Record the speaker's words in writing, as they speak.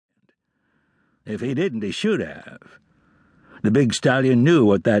If he didn't, he should have. The big stallion knew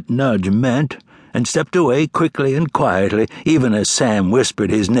what that nudge meant and stepped away quickly and quietly, even as Sam whispered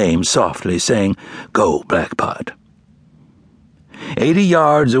his name softly, saying, "Go, Blackpot." 80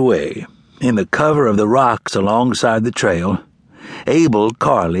 yards away, in the cover of the rocks alongside the trail, Abel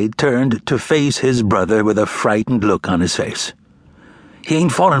Carley turned to face his brother with a frightened look on his face. "He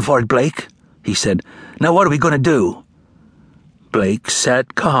ain't falling for it, Blake," he said. "Now what are we going to do?" Blake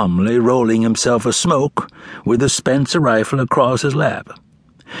sat calmly, rolling himself a smoke, with the Spencer rifle across his lap.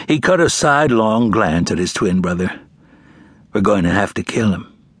 He cut a sidelong glance at his twin brother. "We're going to have to kill him,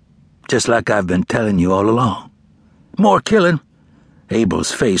 just like I've been telling you all along." "More killing?"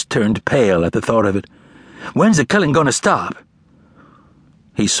 Abel's face turned pale at the thought of it. "When's the killing going to stop?"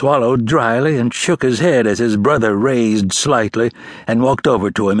 He swallowed dryly and shook his head as his brother raised slightly and walked over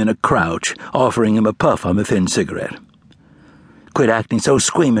to him in a crouch, offering him a puff on the thin cigarette. "Quit acting so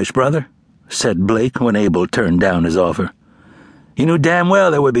squeamish, brother," said Blake when Abel turned down his offer. "You knew damn well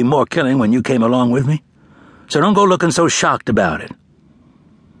there would be more killing when you came along with me, so don't go looking so shocked about it."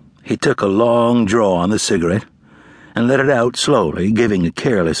 He took a long draw on the cigarette and let it out slowly, giving a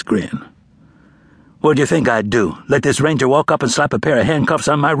careless grin. "What do you think I'd do? Let this ranger walk up and slap a pair of handcuffs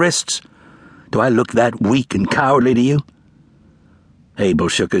on my wrists? Do I look that weak and cowardly to you?" Abel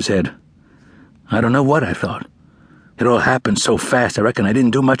shook his head. "I don't know what I thought. It all happened so fast I reckon I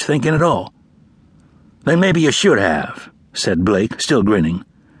didn't do much thinking at all." "Then maybe you should have," said Blake, still grinning.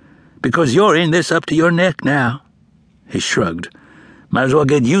 "Because you're in this up to your neck now." He shrugged. "Might as well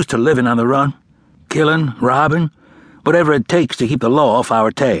get used to living on the run. Killing, robbing, whatever it takes to keep the law off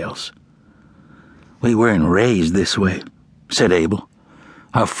our tails." "We weren't raised this way," said Abel.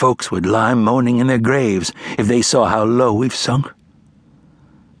 "Our folks would lie moaning in their graves if they saw how low we've sunk."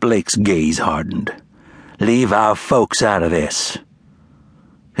 Blake's gaze hardened. "Leave our folks out of this."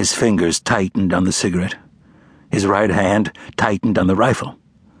 His fingers tightened on the cigarette. His right hand tightened on the rifle.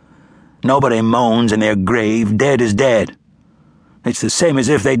 "Nobody moans in their grave. Dead is dead. It's the same as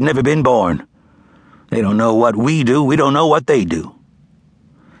if they'd never been born. They don't know what we do. We don't know what they do."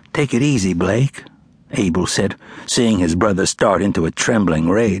 "Take it easy, Blake," Abel said, seeing his brother start into a trembling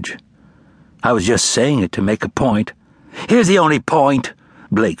rage. "I was just saying it to make a point." "Here's the only point."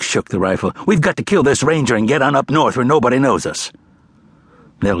 Blake shook the rifle. "We've got to kill this ranger and get on up north where nobody knows us."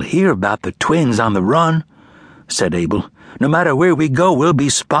 "They'll hear about the twins on the run," said Abel. "No matter where we go, we'll be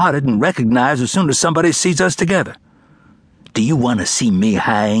spotted and recognized as soon as somebody sees us together." "Do you want to see me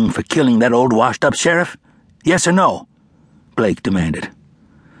hang for killing that old washed-up sheriff? Yes or no?" Blake demanded.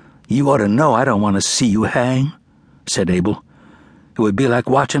 "You ought to know I don't want to see you hang," said Abel. "It would be like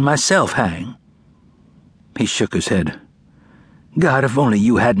watching myself hang." He shook his head. "God, if only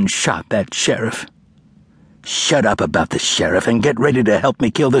you hadn't shot that sheriff." "Shut up about the sheriff and get ready to help me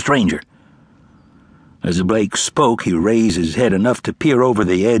kill this ranger." As Blake spoke, he raised his head enough to peer over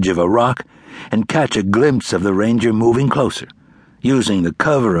the edge of a rock and catch a glimpse of the ranger moving closer, using the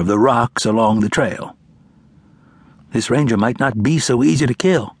cover of the rocks along the trail. "This ranger might not be so easy to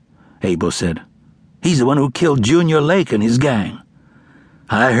kill," Abel said. "He's the one who killed Junior Lake and his gang."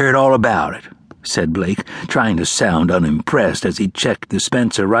 "I heard all about it," said Blake, trying to sound unimpressed as he checked the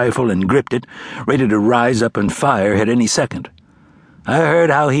Spencer rifle and gripped it, ready to rise up and fire at any second. "I heard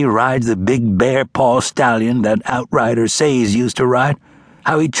how he rides the big bear-paw stallion that outrider Sayes used to ride,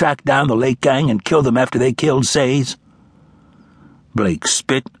 how he tracked down the Lake gang and killed them after they killed Sayes." Blake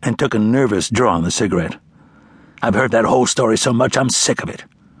spit and took a nervous draw on the cigarette. "I've heard that whole story so much I'm sick of it.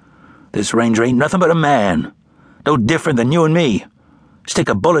 This ranger ain't nothing but a man, no different than you and me. Stick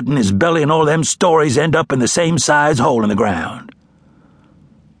a bullet in his belly and all them stories end up in the same size hole in the ground."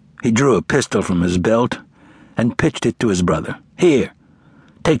 He drew a pistol from his belt and pitched it to his brother. "Here,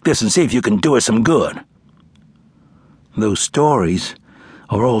 take this and see if you can do us some good." "Those stories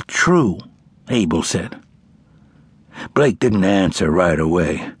are all true," Abel said. Blake didn't answer right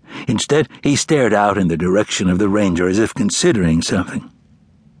away. Instead, he stared out in the direction of the ranger as if considering something.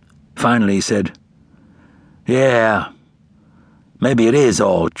 Finally he said, "Yeah, maybe it is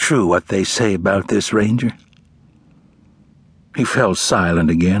all true what they say about this ranger." He fell silent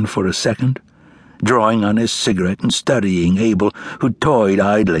again for a second, drawing on his cigarette and studying Abel, who toyed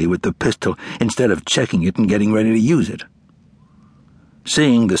idly with the pistol instead of checking it and getting ready to use it.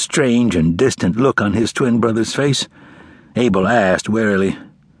 Seeing the strange and distant look on his twin brother's face, Abel asked warily,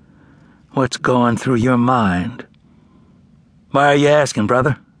 "What's going through your mind?" "Why are you asking,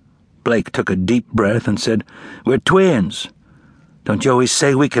 brother?" Blake took a deep breath and said, "We're twins. Don't you always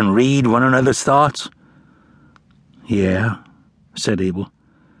say we can read one another's thoughts?" "Yeah," said Abel,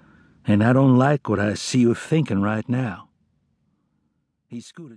 "and I don't like what I see you thinking right now." He scooted